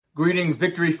Greetings,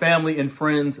 Victory family and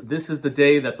friends. This is the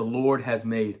day that the Lord has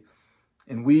made,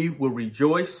 and we will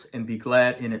rejoice and be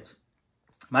glad in it.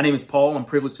 My name is Paul. I'm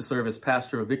privileged to serve as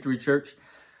pastor of Victory Church,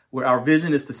 where our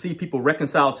vision is to see people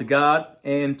reconciled to God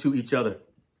and to each other.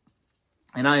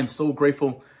 And I am so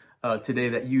grateful today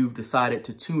that you've decided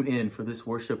to tune in for this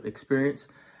worship experience.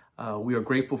 We are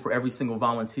grateful for every single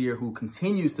volunteer who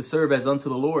continues to serve as unto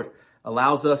the Lord,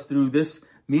 allows us through this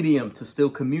medium to still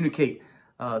communicate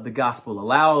the gospel,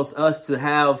 allows us to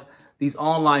have these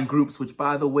online groups, which,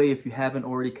 by the way, if you haven't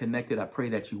already connected, I pray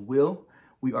that you will.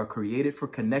 We are created for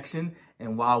connection.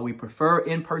 And while we prefer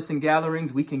in-person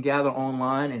gatherings, we can gather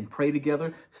online and pray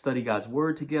together, study God's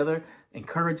word together,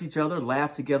 encourage each other,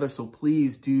 laugh together. So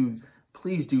please do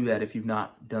that if you've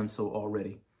not done so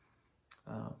already.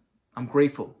 I'm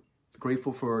grateful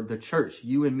for the church,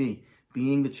 you and me,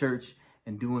 being the church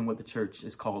and doing what the church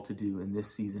is called to do in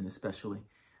this season, especially.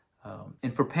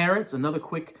 And for parents, another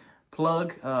quick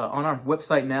plug, on our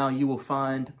website now, you will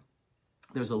find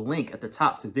there's a link at the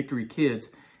top to Victory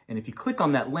Kids. And if you click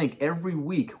on that link, every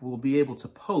week we'll be able to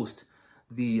post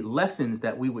the lessons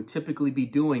that we would typically be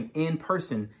doing in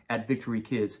person at Victory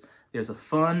Kids. There's a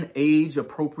fun,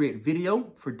 age-appropriate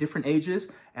video for different ages,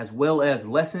 as well as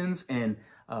lessons and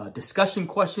discussion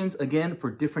questions, again,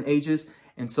 for different ages.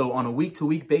 And so on a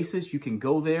week-to-week basis, you can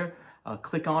go there,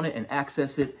 click on it and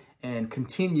access it, and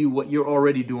continue what you're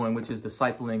already doing, which is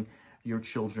discipling your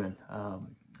children.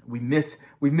 We miss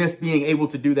being able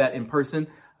to do that in person,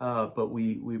 but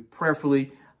we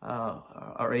prayerfully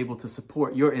are able to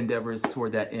support your endeavors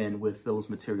toward that end with those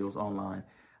materials online.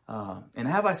 And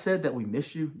have I said that we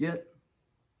miss you yet?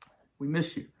 We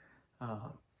miss you.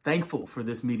 Thankful for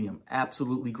this medium.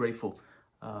 Absolutely grateful.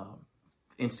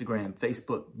 Instagram,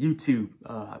 Facebook, YouTube.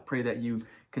 I pray that you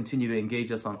continue to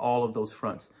engage us on all of those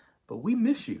fronts. But we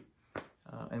miss you.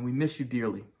 And we miss you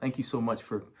dearly. Thank you so much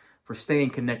for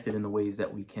staying connected in the ways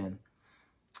that we can.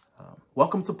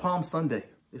 Welcome to Palm Sunday.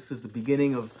 This is the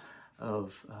beginning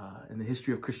of in the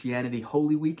history of Christianity,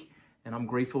 Holy Week. And I'm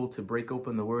grateful to break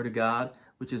open the Word of God,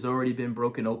 which has already been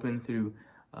broken open through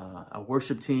a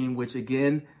worship team, which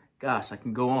again, gosh, I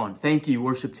can go on. Thank you,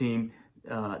 worship team.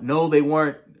 No, they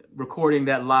weren't recording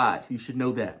that live. You should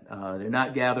know that. They're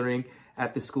not gathering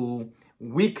at the school.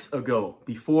 Weeks ago,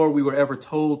 before we were ever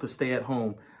told to stay at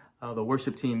home, the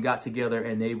worship team got together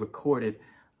and they recorded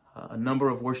a number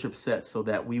of worship sets so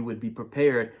that we would be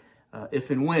prepared if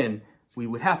and when we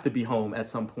would have to be home at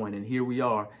some point. And here we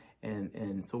are.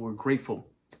 And so we're grateful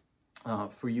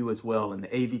for you as well, and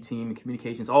the AV team and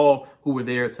communications, all who were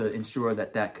there to ensure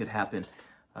that that could happen.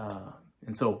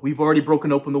 And so we've already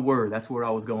broken open the Word. That's where I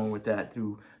was going with that,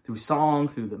 through song,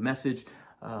 through the message,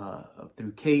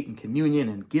 through Kate and communion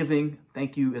and giving.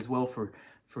 Thank you as well for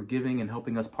giving and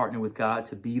helping us partner with God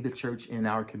to be the church in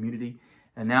our community.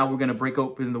 And now we're going to break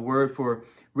open the Word for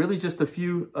really just a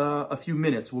few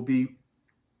minutes. We'll be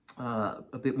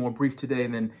a bit more brief today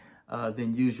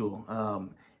than usual,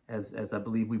 as I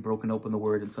believe we've broken open the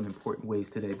Word in some important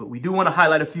ways today. But we do want to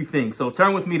highlight a few things. So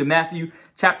turn with me to Matthew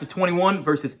chapter 21,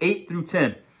 verses 8 through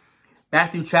 10.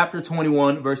 Matthew chapter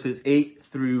 21, verses 8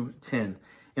 through 10.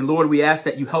 And Lord, we ask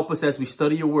that you help us as we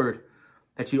study your word,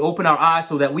 that you open our eyes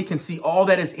so that we can see all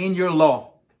that is in your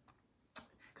law.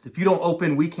 Because if you don't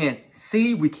open, we can't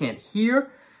see, we can't hear.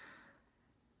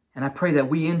 And I pray that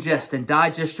we ingest and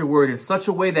digest your word in such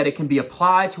a way that it can be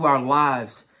applied to our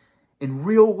lives in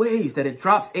real ways, that it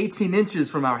drops 18 inches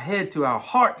from our head to our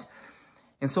heart.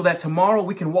 And so that tomorrow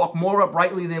we can walk more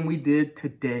uprightly than we did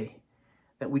today,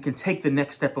 that we can take the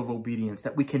next step of obedience,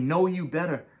 that we can know you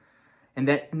better. And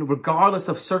that regardless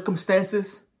of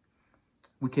circumstances,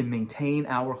 we can maintain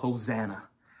our Hosanna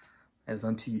as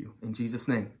unto you. In Jesus'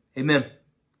 name, amen.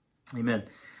 Amen.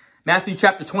 Matthew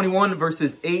chapter 21,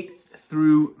 verses 8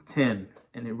 through 10.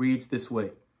 And it reads this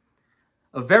way.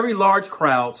 A very large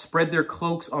crowd spread their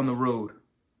cloaks on the road,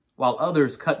 while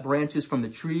others cut branches from the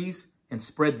trees and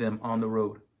spread them on the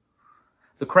road.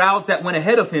 The crowds that went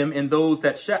ahead of him and those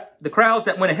that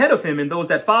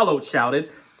followed shouted,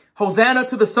 Hosanna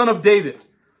to the Son of David.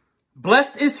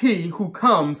 Blessed is he who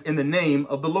comes in the name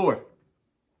of the Lord.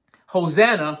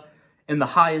 Hosanna in the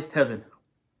highest heaven.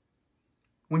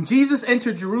 When Jesus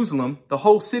entered Jerusalem, the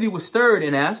whole city was stirred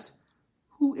and asked,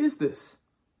 who is this?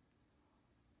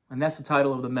 And that's the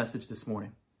title of the message this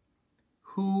morning.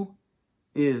 Who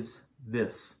is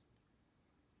this?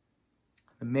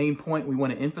 The main point we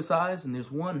want to emphasize, and there's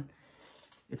one,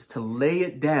 it's to lay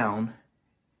it down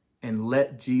and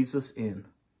let Jesus in.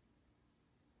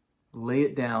 Lay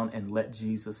it down and let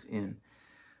Jesus in.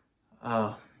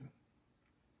 A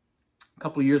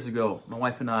couple of years ago, my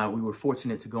wife and I, we were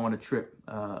fortunate to go on a trip,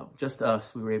 just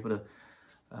us. We were able to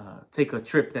take a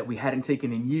trip that we hadn't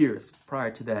taken in years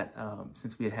prior to that,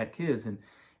 since we had kids. And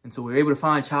so we were able to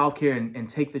find childcare and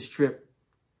take this trip.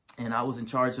 And I was in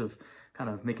charge of kind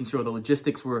of making sure the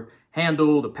logistics were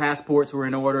handled, the passports were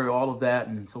in order, all of that.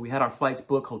 And so we had our flights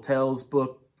booked, hotels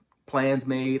booked, plans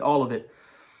made, all of it.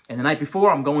 And the night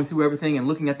before, I'm going through everything and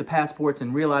looking at the passports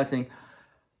and realizing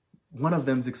one of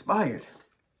them's expired.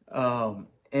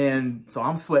 And so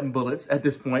I'm sweating bullets at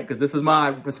this point because this is my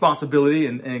responsibility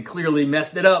and clearly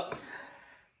messed it up.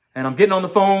 And I'm getting on the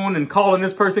phone and calling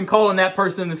this person, calling that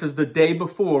person. This is the day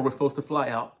before we're supposed to fly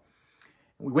out.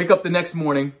 We wake up the next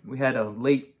morning. We had a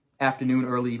late afternoon,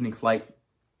 early evening flight,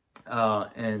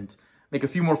 and make a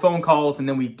few more phone calls. And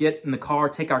then we get in the car,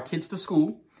 take our kids to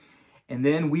school. And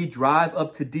then we drive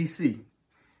up to DC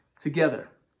together.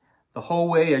 The whole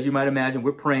way, as you might imagine,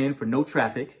 we're praying for no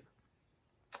traffic.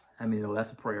 I mean,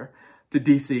 that's a prayer, to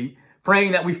DC.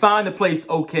 Praying that we find the place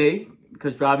okay,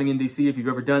 because driving in DC, if you've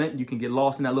ever done it, you can get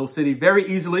lost in that little city very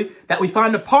easily. That we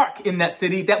find a park in that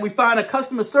city. That we find a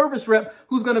customer service rep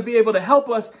who's going to be able to help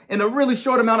us in a really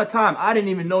short amount of time. I didn't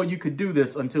even know you could do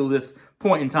this until this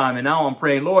point in time. And now I'm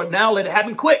praying, Lord, now let it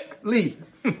happen quickly.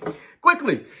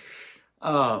 Quickly.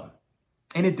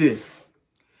 And it did.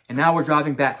 And now we're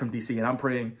driving back from DC and I'm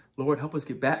praying, Lord, help us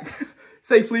get back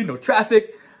safely, no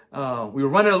traffic. We were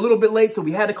running a little bit late, so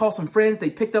we had to call some friends. They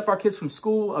picked up our kids from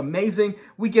school. Amazing.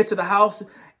 We get to the house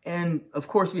and of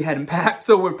course we hadn't packed.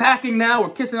 So we're packing now.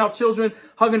 We're kissing our children,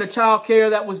 hugging the child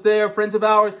care that was there, friends of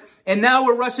ours. And now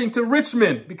we're rushing to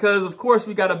Richmond because of course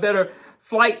we got a better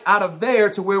flight out of there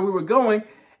to where we were going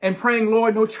and praying,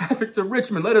 Lord, no traffic to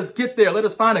Richmond. Let us get there. Let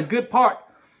us find a good park.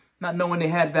 Not knowing they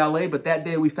had valet, but that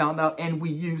day we found out and we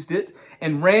used it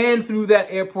and ran through that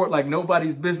airport like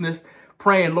nobody's business,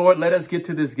 praying, Lord, let us get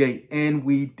to this gate. And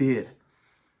we did.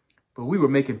 But we were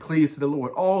making pleas to the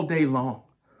Lord all day long.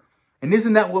 And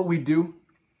isn't that what we do?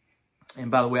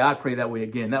 And by the way, I pray that way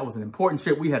again. That was an important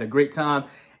trip. We had a great time.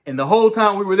 And the whole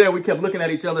time we were there, we kept looking at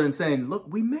each other and saying, look,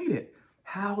 we made it.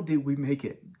 How did we make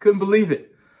it? Couldn't believe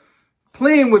it.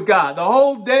 Playing with God the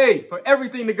whole day for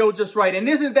everything to go just right. And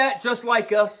isn't that just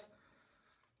like us?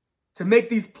 To make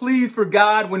these pleas for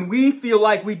God when we feel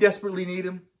like we desperately need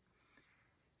him.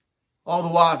 All the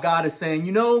while God is saying,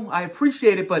 you know, I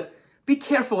appreciate it, but be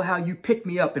careful how you pick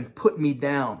me up and put me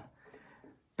down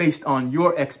based on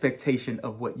your expectation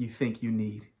of what you think you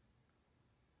need.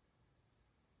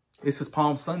 This is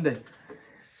Palm Sunday.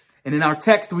 And in our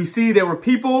text, we see there were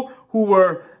people who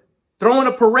were throwing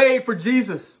a parade for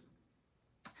Jesus.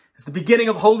 It's the beginning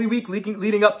of Holy Week,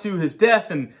 leading up to his death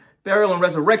and burial and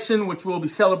resurrection, which we'll be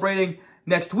celebrating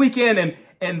next weekend.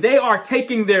 And they are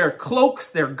taking their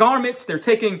cloaks, their garments, they're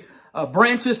taking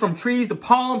branches from trees, the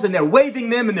palms, and they're waving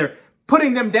them and they're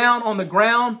putting them down on the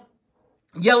ground,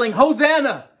 yelling,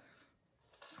 Hosanna!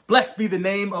 Blessed be the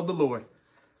name of the Lord.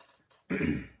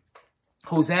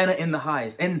 Hosanna in the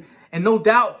highest. And no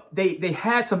doubt they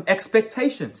had some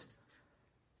expectations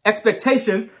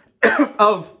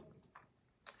of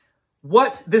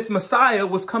what this Messiah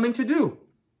was coming to do.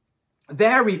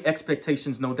 Varied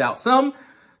expectations, no doubt. Some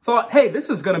thought, hey, this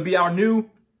is going to be our new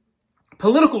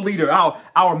political leader,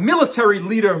 our military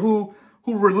leader who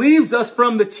relieves us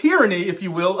from the tyranny, if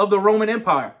you will, of the Roman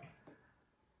Empire.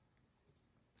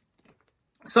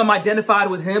 Some identified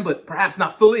with him, but perhaps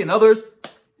not fully, and others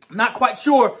not quite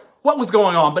sure what was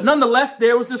going on. But nonetheless,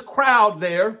 there was this crowd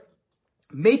there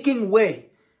making way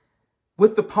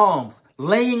with the palms,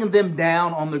 laying them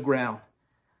down on the ground,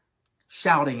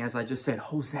 shouting, as I just said,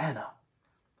 Hosanna.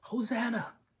 Hosanna.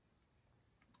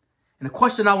 And the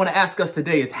question I want to ask us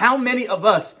today is how many of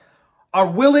us are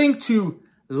willing to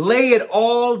lay it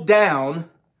all down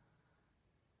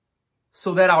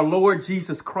so that our Lord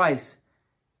Jesus Christ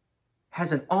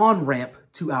has an on-ramp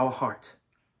to our heart?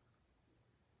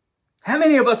 How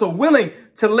many of us are willing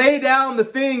to lay down the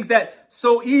things that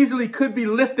so easily could be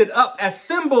lifted up as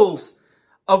symbols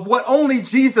of what only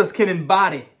Jesus can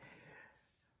embody?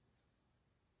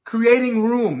 Creating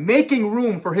room, making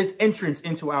room for his entrance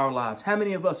into our lives. How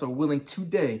many of us are willing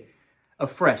today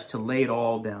afresh to lay it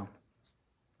all down?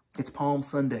 It's Palm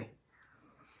Sunday.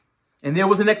 And there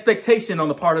was an expectation on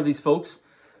the part of these folks,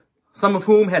 some of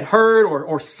whom had heard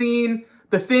or seen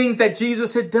the things that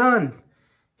Jesus had done.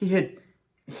 He had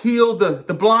healed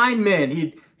the blind men. He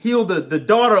had healed the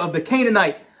daughter of the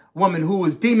Canaanite woman who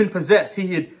was demon possessed.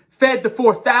 He had fed the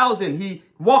 4,000. He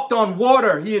walked on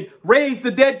water. He had raised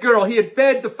the dead girl. He had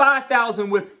fed the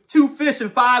 5,000 with 2 fish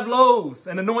and 5 loaves.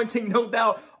 An anointing, no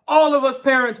doubt, all of us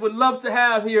parents would love to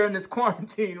have here in this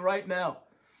quarantine right now.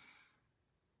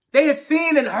 They had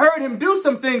seen and heard him do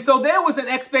some things. So there was an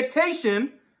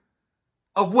expectation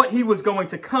of what he was going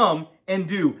to come and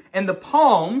do. And the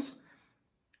palms,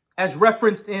 as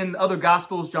referenced in other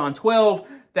Gospels, John 12,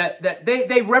 that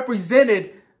they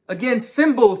represented, again,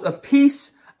 symbols of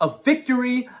peace, of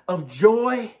victory, of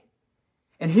joy.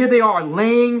 And here they are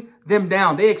laying them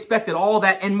down. They expected all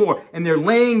that and more. And they're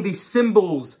laying these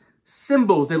symbols.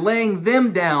 They're laying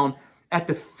them down at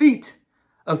the feet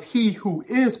of he who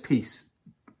is peace,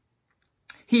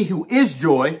 he who is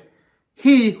joy,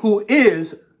 he who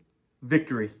is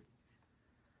victory.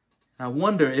 I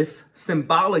wonder if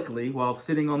symbolically, while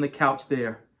sitting on the couch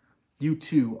there, you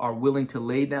too are willing to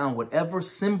lay down whatever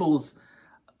symbols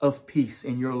of peace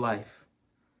in your life,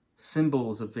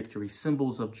 symbols of victory,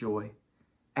 symbols of joy,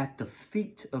 at the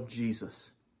feet of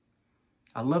Jesus.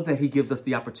 I love that he gives us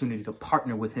the opportunity to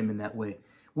partner with him in that way.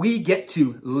 We get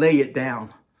to lay it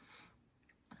down,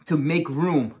 to make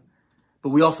room, but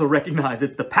we also recognize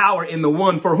it's the power in the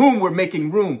one for whom we're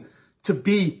making room to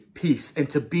be peace and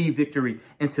to be victory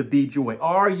and to be joy.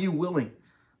 Are you willing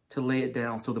to lay it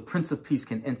down so the Prince of Peace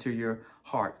can enter your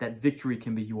heart, that victory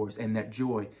can be yours, and that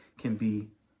joy can be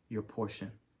your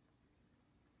portion?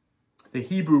 The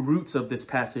Hebrew roots of this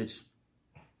passage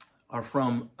are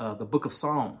from the book of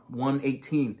Psalm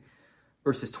 118,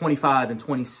 verses 25 and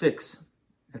 26.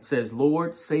 It says,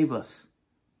 Lord, save us.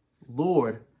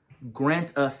 Lord,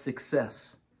 grant us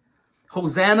success.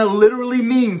 Hosanna literally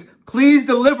means, please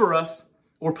deliver us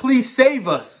or please save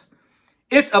us.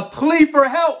 It's a plea for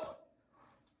help.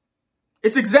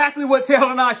 It's exactly what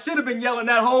Taylor and I should have been yelling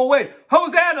that whole way.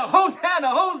 Hosanna, Hosanna,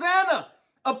 Hosanna.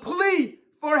 A plea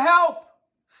for help.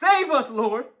 Save us,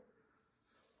 Lord.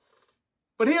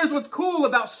 But here's what's cool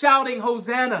about shouting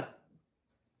Hosanna.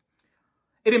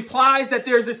 It implies that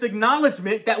there's this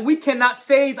acknowledgement that we cannot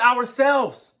save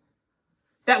ourselves,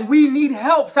 that we need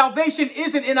help. Salvation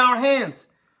isn't in our hands.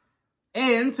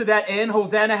 And to that end,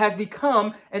 Hosanna has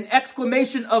become an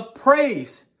exclamation of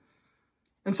praise.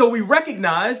 And so we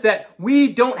recognize that we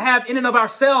don't have in and of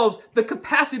ourselves the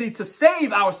capacity to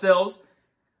save ourselves.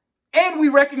 And we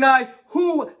recognize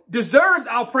who deserves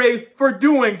our praise for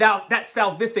doing that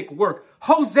salvific work.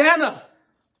 Hosanna,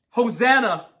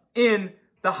 Hosanna in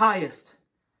the highest.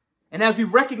 And as we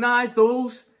recognize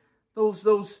those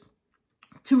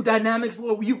two dynamics,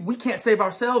 Lord, we can't save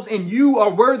ourselves, and you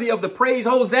are worthy of the praise.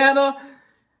 Hosanna,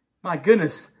 my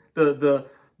goodness, the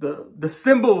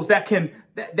symbols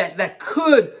that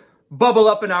could bubble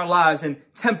up in our lives and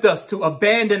tempt us to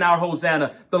abandon our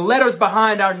Hosanna, the letters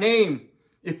behind our name,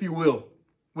 if you will,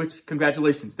 which,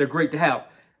 congratulations, they're great to have.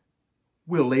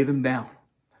 We'll lay them down.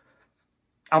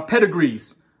 Our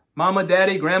pedigrees, mama,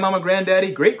 daddy, grandmama,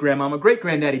 granddaddy, great-grandmama,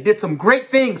 great-granddaddy, did some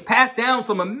great things, passed down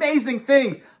some amazing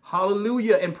things.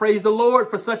 Hallelujah, and praise the Lord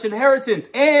for such inheritance,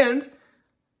 and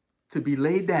to be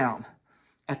laid down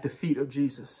at the feet of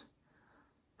Jesus.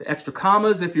 The extra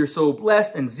commas, if you're so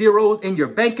blessed, and zeros in your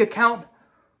bank account,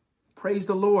 praise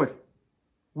the Lord.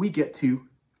 We get to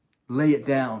lay it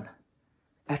down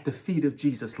at the feet of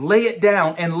Jesus. Lay it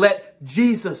down and let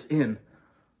Jesus in.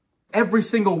 Every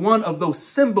single one of those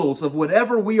symbols of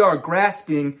whatever we are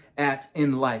grasping at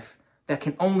in life that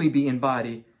can only be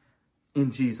embodied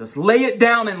in Jesus. Lay it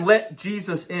down and let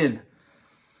Jesus in.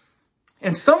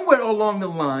 And somewhere along the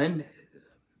line,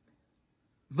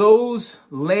 those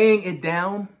laying it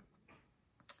down,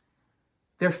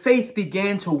 their faith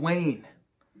began to wane.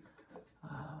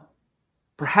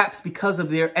 Perhaps because of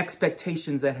their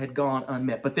expectations that had gone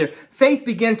unmet. But their faith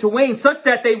began to wane such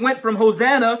that they went from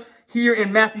Hosanna here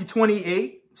in Matthew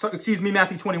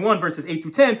 21, verses 8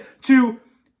 through 10, to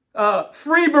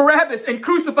free Barabbas and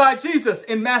crucify Jesus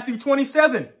in Matthew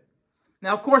 27.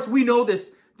 Now, of course, we know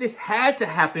this had to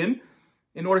happen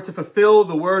in order to fulfill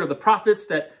the word of the prophets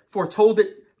that foretold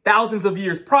it thousands of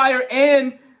years prior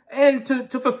and to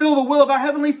fulfill the will of our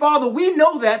Heavenly Father. We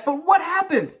know that, but what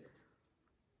happened?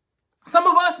 Some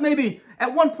of us maybe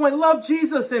at one point loved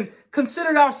Jesus and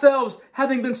considered ourselves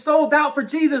having been sold out for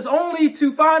Jesus, only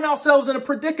to find ourselves in a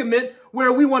predicament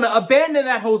where we want to abandon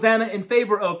that Hosanna in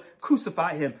favor of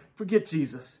crucify him. Forget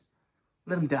Jesus.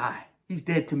 Let him die. He's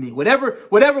dead to me.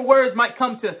 Whatever words might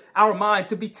come to our mind,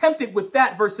 to be tempted with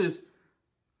that versus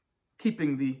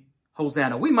keeping the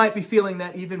Hosanna. We might be feeling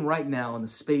that even right now in the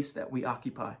space that we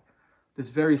occupy. This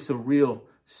very surreal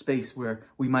space where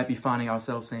we might be finding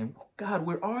ourselves saying, God,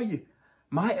 where are you?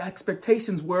 My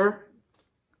expectations were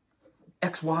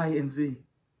X, Y, and Z.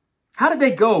 How did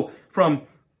they go from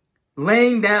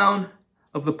laying down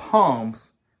of the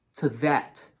palms to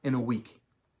that in a week?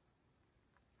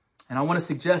 And I want to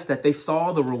suggest that they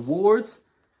saw the rewards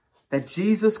that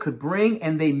Jesus could bring,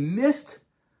 and they missed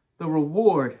the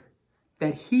reward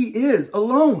that he is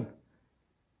alone.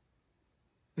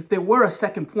 if there were a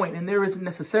second point, and there isn't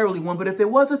necessarily one, but if there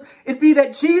was, it'd be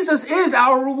that Jesus is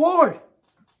our reward.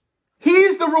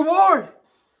 He's the reward.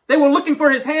 They were looking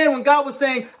for his hand when God was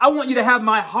saying, I want you to have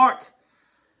my heart.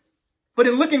 But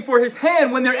in looking for his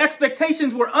hand, when their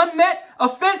expectations were unmet,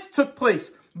 offense took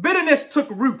place. Bitterness took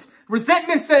root.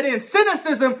 Resentment set in.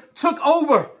 Cynicism took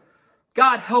over.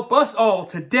 God help us all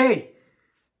today.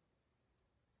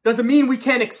 Doesn't mean we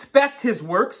can't expect his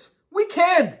works. We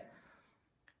can.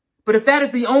 But if that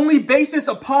is the only basis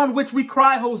upon which we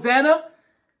cry Hosanna,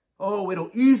 oh,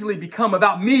 it'll easily become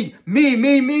about me.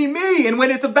 And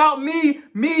when it's about me,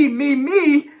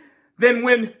 then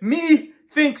when me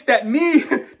thinks that me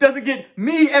doesn't get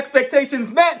me expectations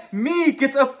met, me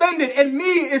gets offended, and me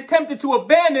is tempted to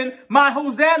abandon my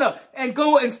Hosanna and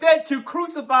go instead to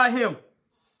crucify him.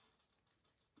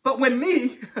 But when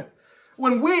we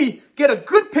get a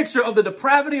good picture of the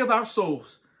depravity of our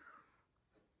souls,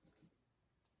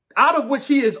 out of which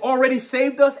he has already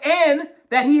saved us, and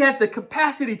that he has the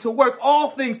capacity to work all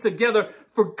things together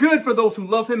for good for those who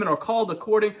love him and are called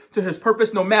according to his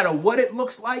purpose, no matter what it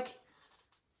looks like.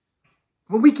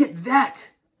 When we get that,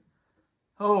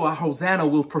 oh, our Hosanna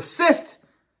will persist.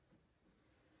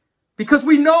 Because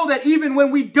we know that even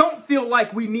when we don't feel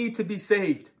like we need to be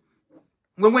saved,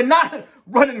 when we're not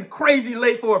running crazy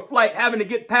late for a flight, having to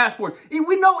get passports,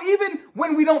 we know even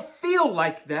when we don't feel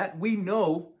like that, we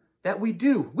know that we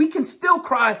do. We can still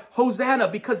cry Hosanna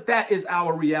because that is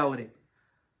our reality.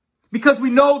 Because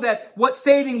we know that what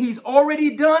saving he's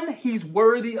already done, he's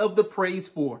worthy of the praise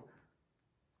for.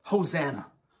 Hosanna.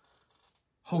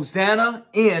 Hosanna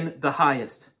in the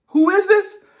highest. Who is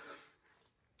this?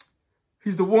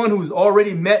 He's the one who's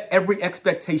already met every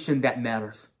expectation that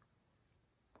matters.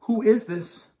 Who is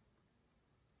this?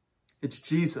 It's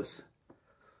Jesus.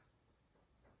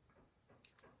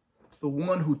 The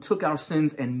one who took our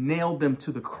sins and nailed them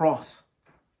to the cross.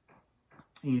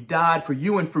 And he died for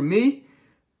you and for me,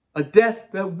 a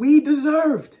death that we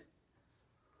deserved.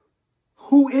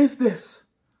 Who is this?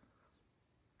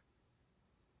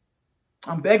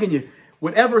 I'm begging you,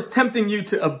 whatever's tempting you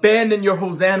to abandon your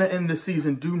Hosanna in this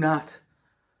season, do not.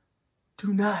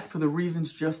 Do not, for the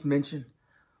reasons just mentioned.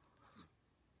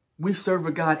 We serve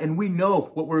a God, and we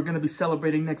know what we're going to be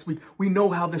celebrating next week. We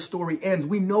know how this story ends.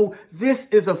 We know this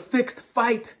is a fixed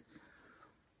fight.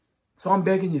 So I'm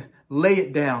begging you, lay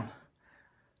it down.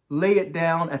 Lay it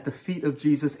down at the feet of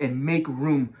Jesus and make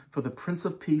room for the Prince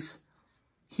of Peace,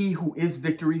 he who is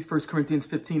victory, 1 Corinthians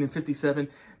 15 and 57,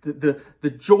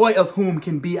 the joy of whom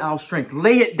can be our strength.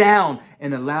 Lay it down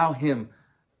and allow him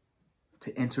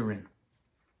to enter in.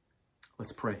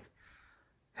 Let's pray.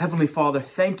 Heavenly Father,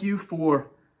 thank you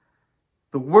for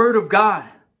the word of God,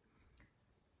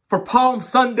 for Palm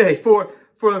Sunday, for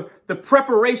the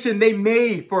preparation they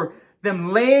made, for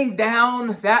them laying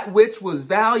down that which was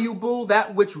valuable,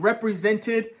 that which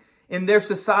represented in their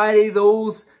society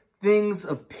those things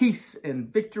of peace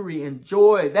and victory and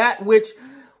joy, that which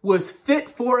was fit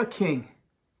for a king.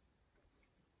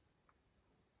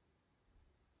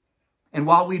 And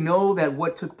while we know that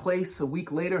what took place a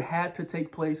week later had to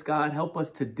take place, God, help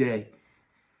us today.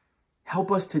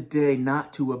 Help us today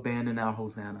not to abandon our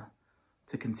Hosanna,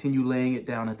 to continue laying it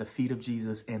down at the feet of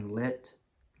Jesus and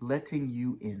letting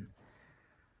you in.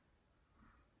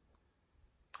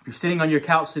 If you're sitting on your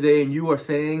couch today and you are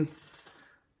saying,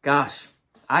 gosh,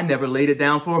 I never laid it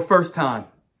down for a first time.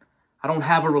 I don't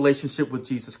have a relationship with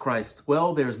Jesus Christ.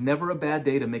 Well, there's never a bad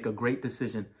day to make a great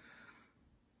decision.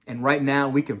 And right now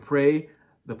we can pray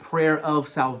the prayer of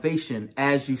salvation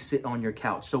as you sit on your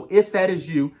couch. So if that is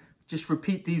you, just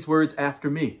repeat these words after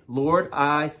me. Lord,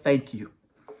 I thank you.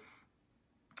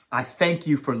 I thank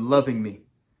you for loving me.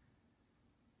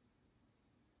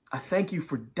 I thank you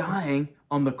for dying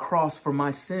on the cross for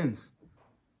my sins.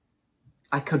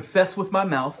 I confess with my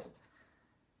mouth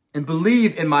and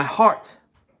believe in my heart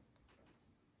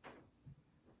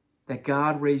that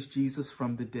God raised Jesus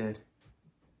from the dead.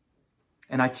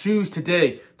 And I choose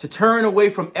today to turn away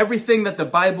from everything that the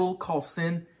Bible calls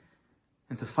sin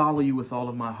and to follow you with all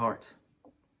of my heart.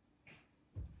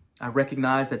 I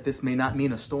recognize that this may not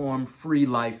mean a storm-free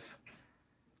life.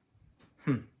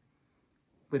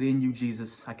 But in you,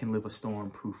 Jesus, I can live a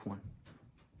storm-proof one.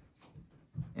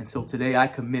 And so today I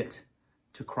commit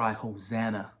to cry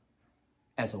Hosanna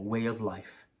as a way of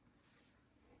life.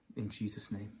 In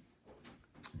Jesus' name,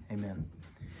 amen.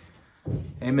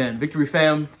 Amen. Victory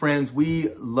fam, friends, we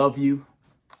love you.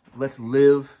 Let's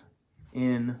live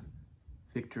in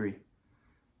victory.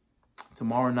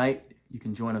 Tomorrow night, you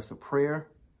can join us for prayer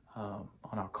on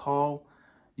our call.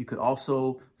 You could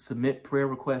also submit prayer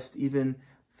requests even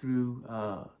through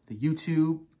the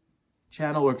YouTube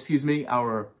channel, or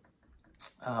our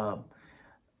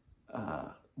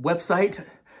website.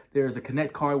 There's a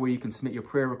connect card where you can submit your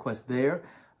prayer request there.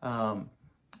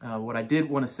 What I did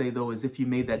want to say, though, is if you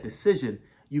made that decision,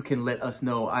 you can let us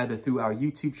know either through our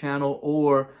YouTube channel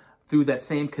or through that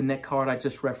same connect card I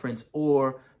just referenced,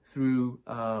 or through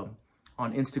on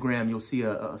Instagram. You'll see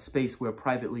a space where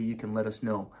privately you can let us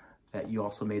know that you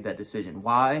also made that decision.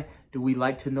 Why do we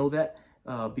like to know that?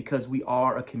 Because we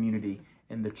are a community,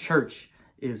 and the church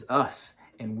is us,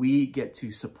 and we get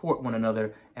to support one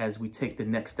another as we take the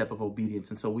next step of obedience.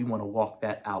 And so we want to walk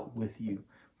that out with you.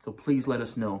 So please let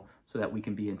us know so that we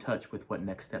can be in touch with what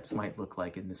next steps might look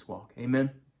like in this walk.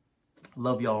 Amen.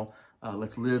 Love y'all.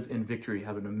 Let's live in victory.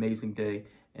 Have an amazing day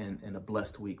and a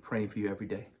blessed week. Praying for you every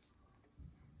day.